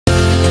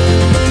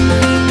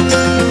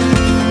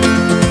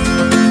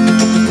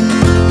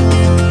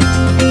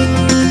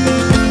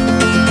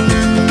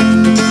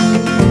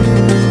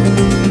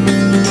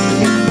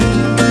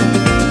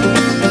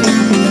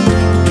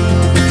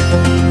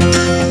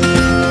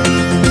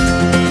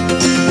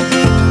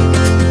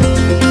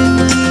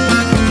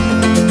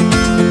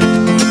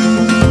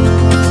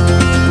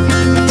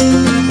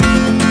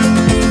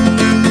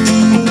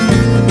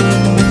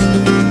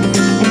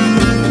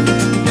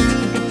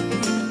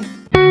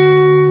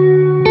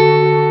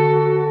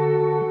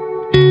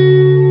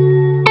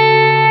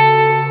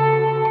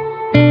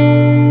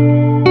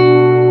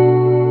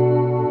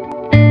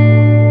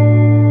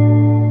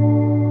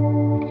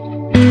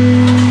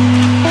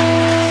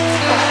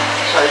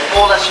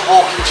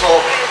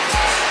tour.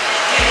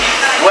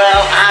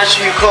 Well, as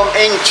you come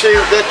into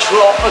the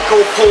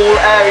tropical pool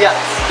area,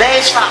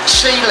 there's that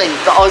ceiling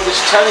that I was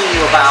telling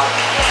you about,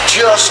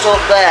 just up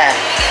there.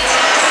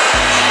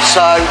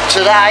 So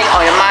today,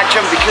 I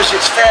imagine, because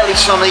it's fairly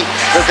sunny,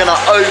 they're going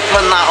to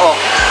open that up.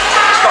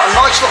 It's got a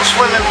nice little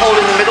swimming pool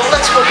in the middle.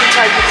 Let's go and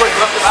take a quick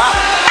look at that.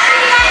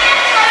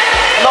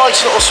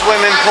 Nice little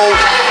swimming pool.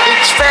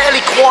 It's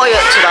fairly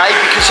quiet today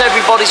because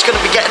everybody's going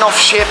to be getting off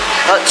ship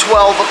at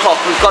 12 o'clock.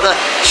 We've got a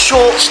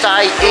short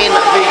stay in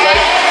Lido,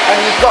 and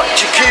you've got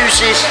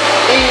jacuzzis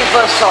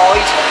either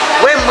side.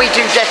 When we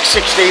do deck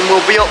 16,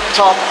 we'll be up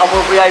top and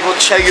we'll be able to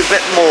show you a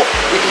bit more.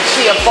 You can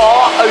see a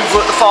bar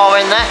over at the far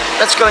end there.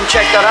 Let's go and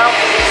check that out.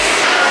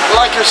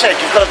 Like I said,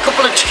 you've got a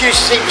couple of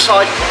jacuzzis either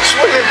side,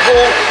 swimming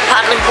pool,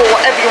 paddling pool,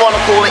 whatever you want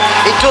to call it.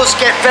 It does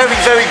get very,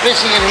 very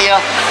busy in here,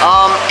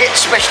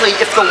 especially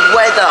if the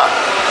weather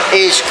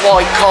is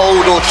quite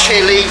cold or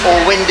chilly or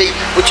windy,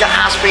 which it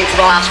has been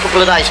for the last couple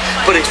of days.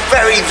 But it's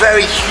very,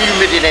 very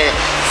humid in here,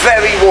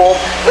 very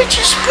warm, which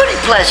is pretty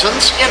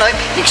pleasant. You know,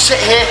 you can sit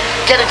here,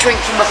 get a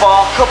drink from the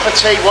bar, cup of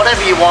tea,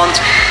 whatever you want,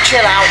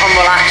 chill out and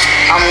relax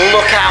and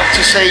look out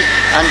to sea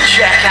and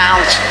check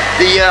out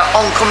the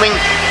oncoming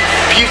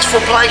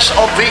beautiful place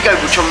of Vigo,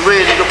 which I'm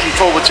really looking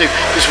forward to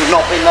because we've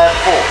not been there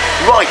before.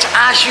 Right,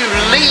 as you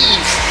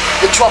leave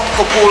the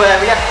tropical pool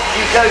area,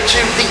 you go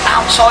to the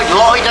outside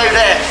Lido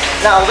there.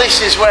 Now this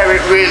is where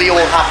it really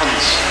all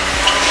happens.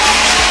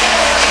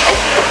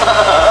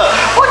 Oh.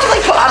 Why do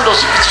they put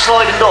handles if it's a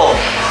sliding door?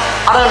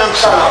 I don't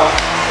understand that one.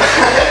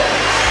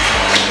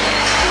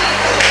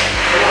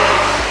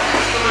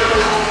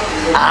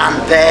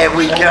 And there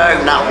we go.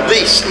 Now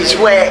this is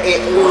where it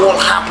all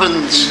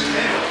happens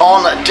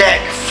on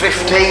deck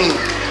 15.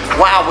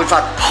 Wow, we've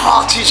had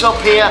parties up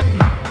here.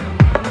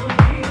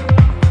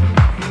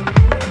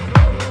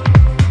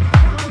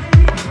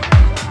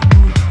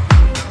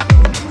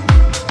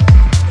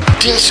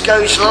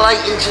 Discos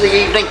late into the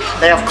evening.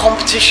 They have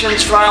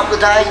competitions throughout the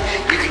day.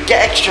 You can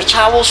get extra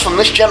towels from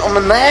this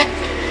gentleman there.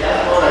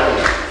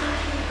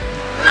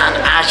 And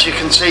as you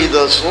can see,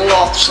 there's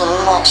lots and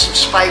lots of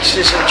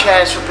spaces and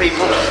chairs for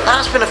people.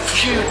 There's been a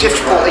few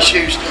difficult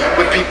issues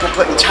with people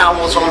putting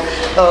towels on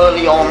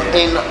early on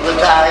in the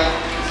day,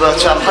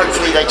 but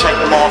hopefully they take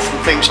them off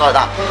and things like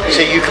that.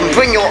 So you can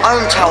bring your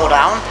own towel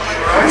down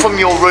from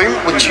your room,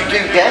 which you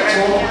do get,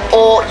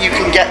 or you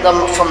can get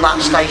them from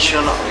that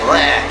station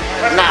there.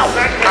 Now,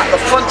 at the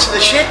front of the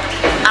ship,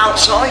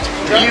 outside,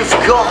 you've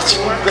got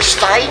the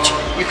stage.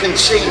 You can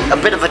see a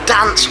bit of a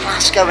dance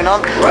class going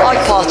on. I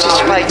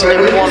participated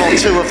in one or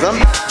two of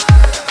them.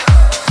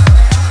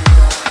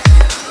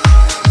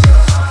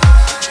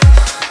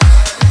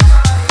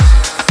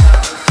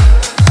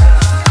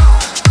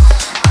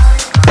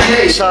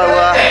 So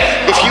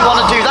if you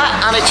want to do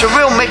that, and it's a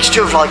real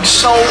mixture of like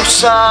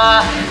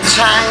salsa,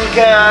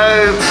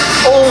 tango,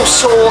 all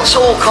sorts,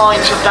 all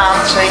kinds of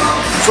dancing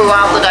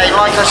throughout the day.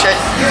 Like I said,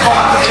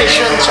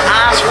 competitions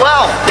as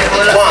well.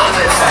 1,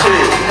 2,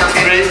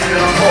 3,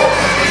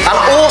 4. And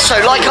also,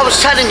 like I was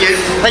telling you,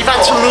 they've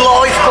had some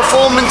live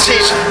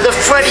performances, the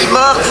Freddie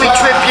Mercury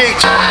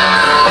tribute.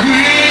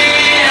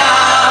 We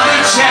are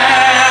the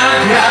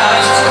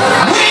champions.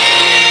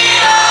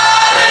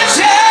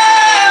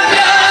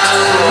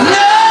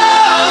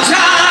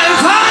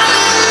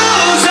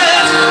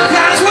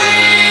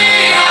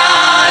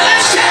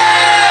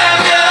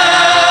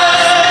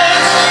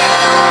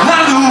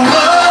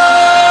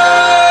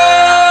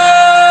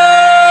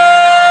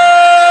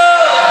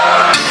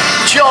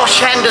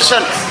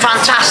 Henderson,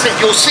 fantastic.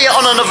 You'll see it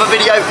on another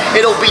video.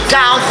 It'll be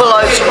down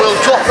below, so we'll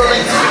drop the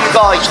link for you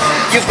guys.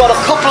 You've got a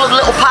couple of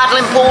little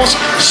paddling pools,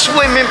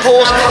 swimming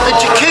pools. The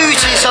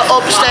jacuzzis are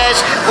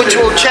upstairs, which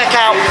we'll check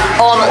out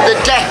on the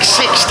deck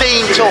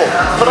 16 tour.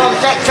 But on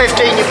deck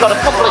 15, you've got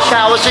a couple of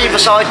showers either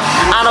side,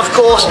 and of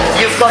course,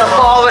 you've got a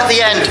bar at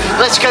the end.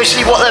 Let's go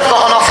see what they've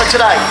got on offer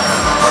today.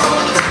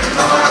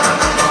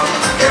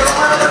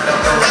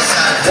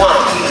 1,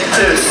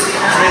 2,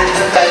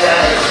 3,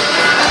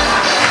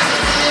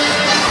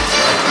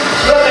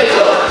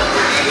 4.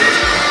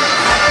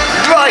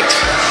 Right,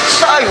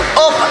 so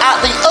up at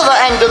the other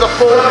end of the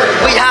pool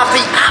we have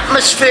the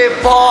Atmosphere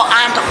Bar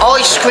and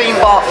Ice Cream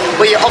Bar,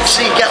 where you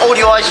obviously get all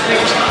your ice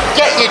creams,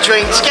 get your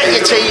drinks, get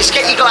your teas,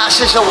 get your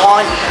glasses of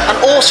wine, and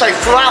also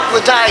throughout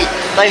the day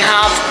they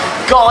have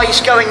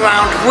guys going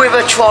around with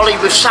a trolley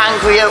with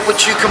sangria,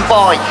 which you can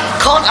buy.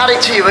 Can't add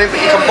it to your room, but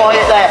you can buy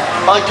it there,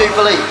 I do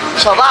believe.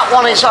 So that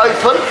one is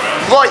open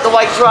right the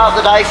way throughout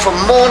the day, from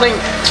morning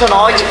to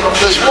night.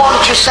 There's one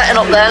just setting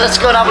up there. Let's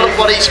go and have a look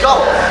what he's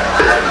got.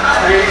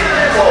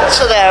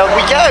 So there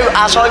we go,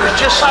 as I was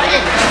just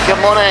saying.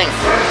 Good morning.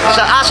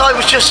 So as I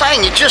was just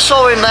saying, you just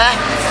saw him there.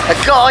 A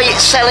guy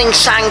selling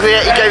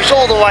sangria. He goes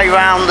all the way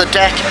around the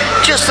deck.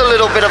 Just a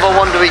little bit of a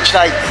wonder each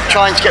day,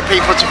 trying to get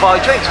people to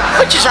buy drinks,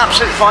 which is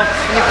absolutely fine.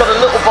 And you've got a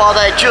little bar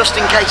there just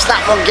in case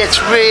that one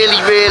gets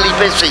really, really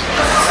busy.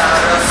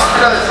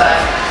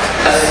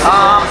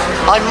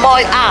 I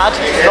might add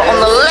that on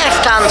the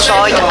left-hand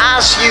side,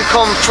 as you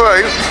come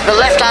through, the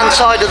left-hand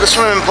side of the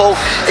swimming pool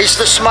is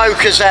the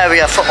smokers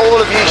area for all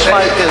of you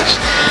smokers.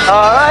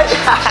 All right,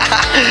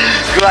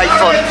 great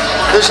fun.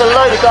 There's a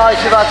load of guys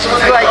we've had some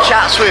great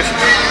chats with,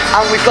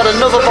 and we've got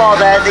another bar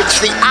there.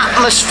 It's the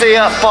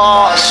Atmosphere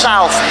Bar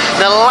South.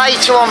 Now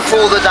later on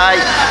for the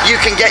day, you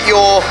can get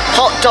your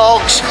hot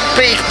dogs,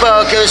 beef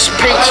burgers,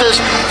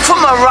 pizzas from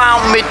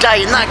around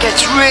midday, and that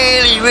gets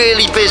really,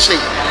 really busy.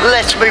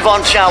 Let's move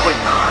on, shall we?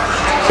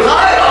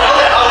 I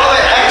love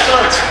it,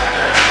 excellent.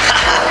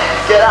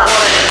 Get that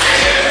one in.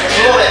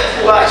 Love it.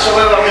 Right, so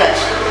where are we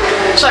next?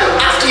 So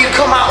after you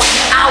come out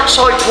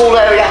outside pool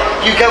area,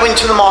 you go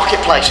into the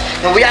marketplace.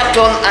 Now we have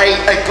done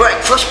a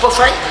breakfast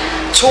buffet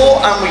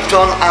tour and we've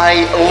done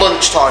a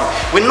lunchtime.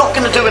 We're not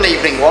going to do an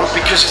evening one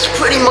because it's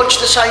pretty much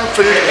the same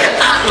food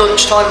at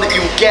lunchtime that you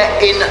get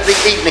in the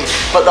evening,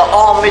 but there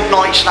are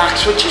midnight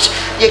snacks, which is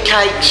your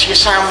cakes, your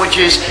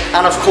sandwiches,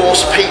 and of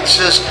course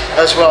pizzas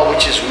as well,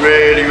 which is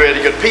really, really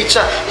good.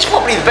 Pizza is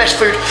probably the best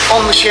food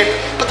on the ship,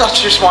 but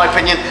that's just my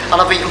opinion, and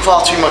I've eaten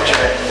far too much of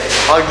it.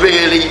 I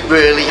really,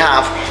 really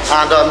have,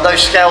 and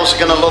those scales are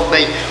going to love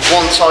me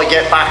once I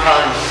get back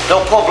home.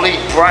 They'll probably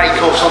break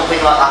or something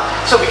like that.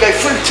 So we go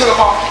through to the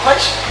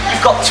marketplace.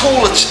 You've got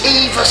toilets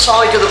either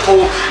side of the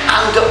pool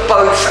and at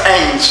both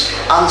ends,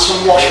 and some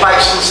wash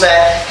basins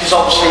there because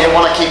obviously you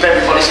want to keep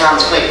everybody's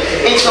hands clean.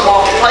 Into the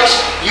marketplace,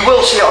 you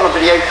will see it on a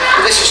video,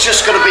 but this is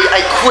just going to be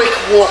a quick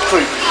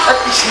walkthrough. At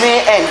this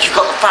near end, you've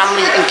got the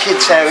family and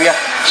kids area,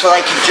 so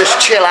they can just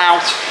chill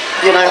out,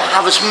 you know,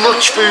 have as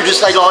much food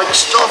as they like,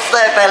 stuff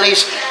their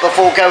bellies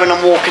before going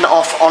and walking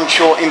off on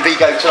shore in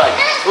Vigo today.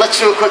 Let's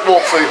do a quick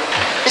walkthrough.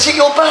 Is it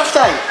your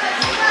birthday?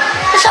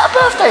 Is that a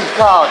birthday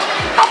card?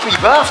 Happy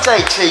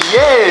birthday to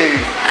you!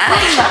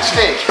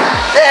 Fantastic.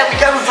 There we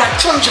go, we've had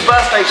tons of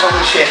birthdays on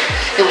the ship.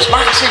 It was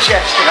Max's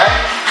yesterday,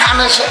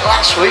 Hannah's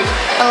last week,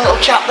 and a little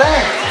chap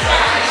there.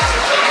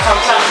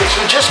 Fantastic.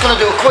 So we're just going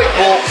to do a quick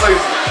walkthrough,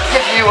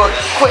 give you a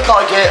quick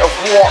idea of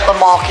what the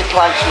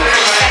marketplace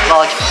looks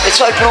like. It's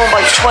open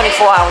almost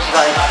 24 hours a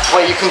day,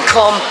 where you can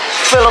come,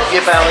 fill up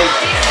your belly,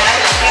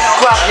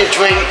 grab your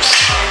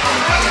drinks,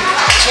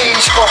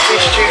 teas,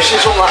 coffees,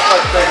 juices, all that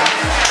type of thing.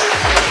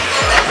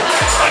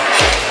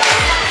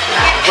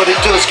 But it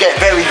does get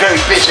very, very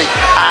busy,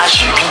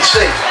 as you can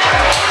see,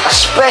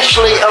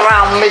 especially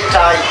around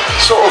midday,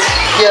 sort of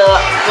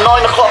 9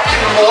 o'clock in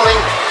the morning,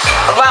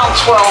 around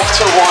 12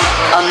 to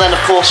 1, and then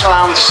of course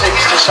around 6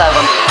 to 7.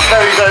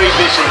 Very, very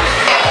busy.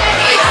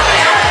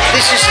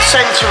 This is the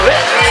centre of it.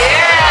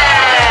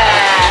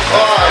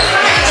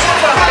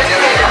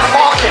 The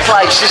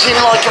marketplace is in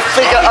like a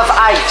figure of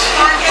 8.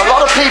 A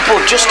lot of people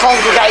just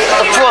congregate at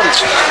the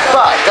front,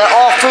 but there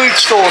are food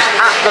stores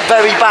at the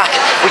very back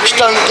which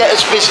don't get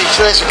as busy,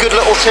 so there's a good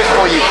little tip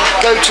for you.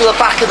 Go to the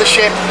back of the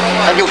ship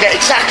and you'll get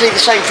exactly the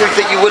same food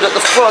that you would at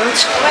the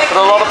front, but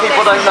a lot of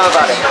people don't know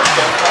about it.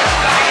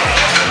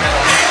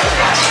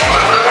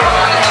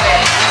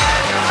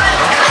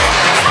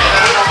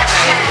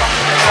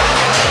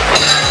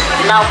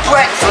 Now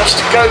breakfast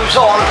goes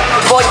on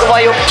right the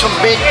way up to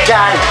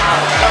midday.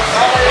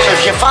 So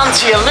if you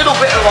fancy a little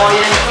bit of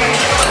iron,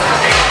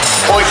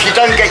 or if you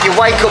don't get your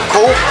wake-up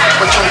call,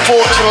 which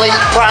unfortunately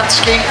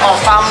Bradsky, our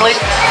family,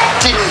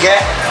 didn't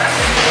get,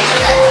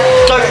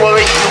 don't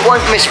worry, you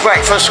won't miss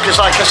breakfast because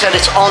like I said,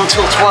 it's on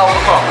till 12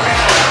 o'clock.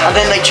 And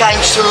then they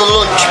change to the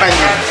lunch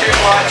menu.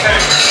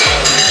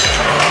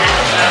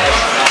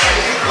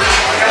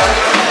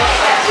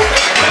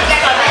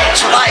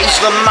 So that is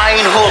the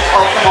main hub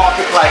of the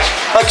marketplace.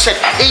 Like I said,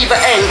 either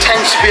end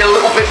tends to be a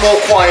little bit more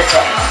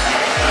quieter.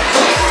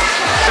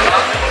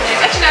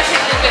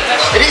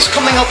 It is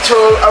coming up to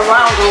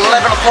around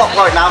 11 o'clock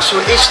right now, so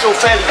it is still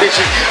fairly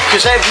busy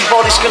because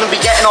everybody's going to be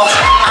getting off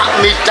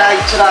at midday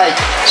today.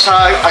 So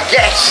I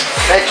guess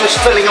they're just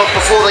filling up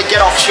before they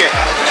get off ship.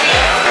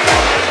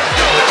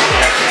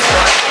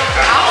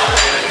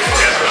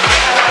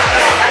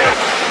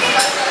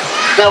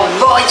 Now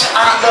right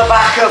at the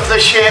back of the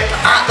ship,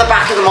 at the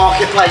back of the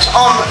marketplace,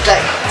 on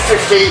deck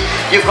 50,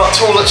 you've got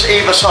toilets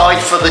either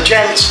side for the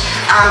gents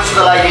and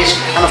for the ladies,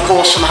 and of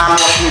course some hand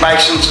washing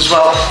basins as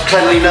well.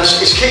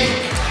 Cleanliness is key.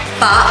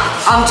 But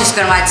I'm just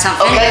going to add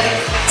something. Okay.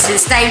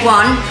 Since day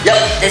one,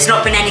 there's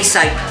not been any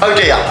soap. Oh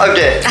dear, oh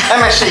dear.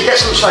 MSC, get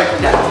some soap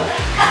in there.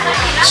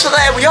 So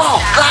there we are,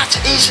 that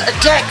is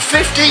deck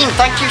 15.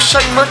 Thank you so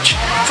much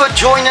for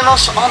joining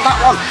us on that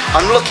one.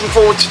 I'm looking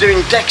forward to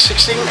doing deck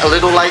 16 a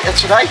little later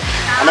today.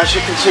 And as you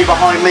can see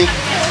behind me,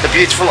 the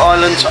beautiful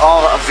islands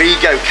are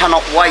Vigo.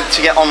 Cannot wait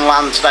to get on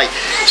land today.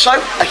 So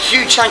a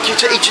huge thank you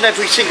to each and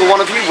every single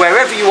one of you,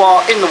 wherever you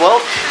are in the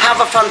world.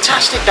 Have a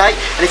fantastic day.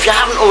 And if you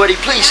haven't already,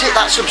 please hit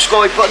that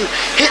subscribe button,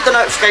 hit the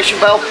notification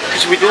bell,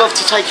 because we'd love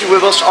to take you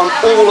with us on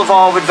all of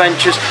our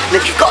adventures. And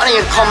if you've got any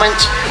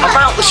comments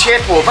about the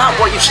ship or about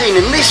what you've seen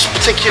in this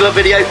particular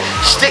video,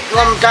 stick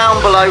them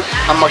down below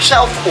and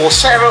myself or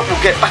Sarah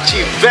will get back to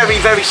you very,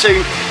 very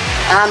soon.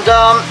 And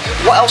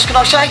what else can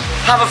I say?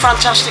 Have a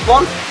fantastic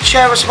one,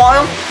 share a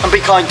smile and be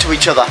kind to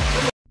each other.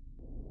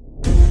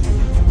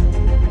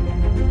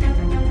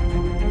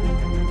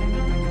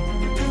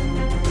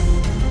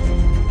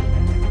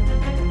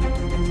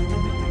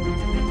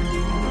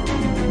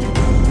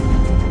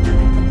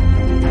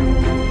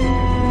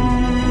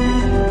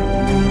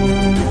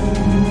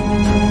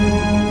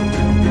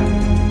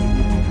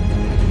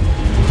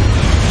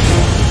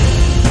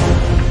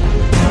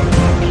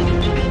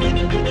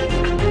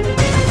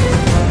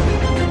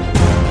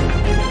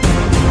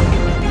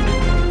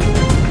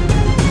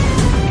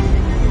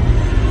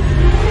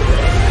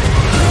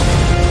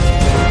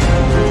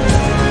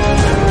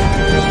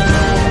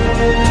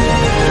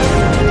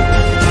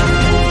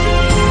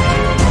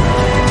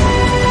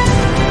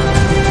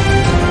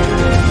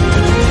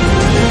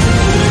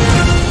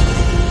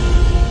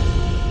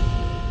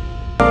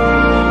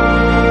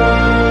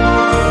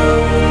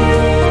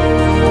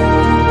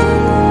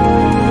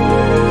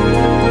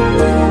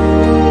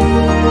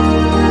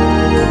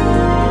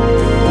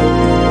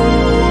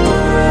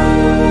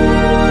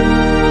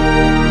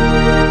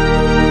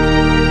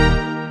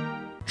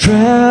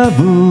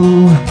 travel.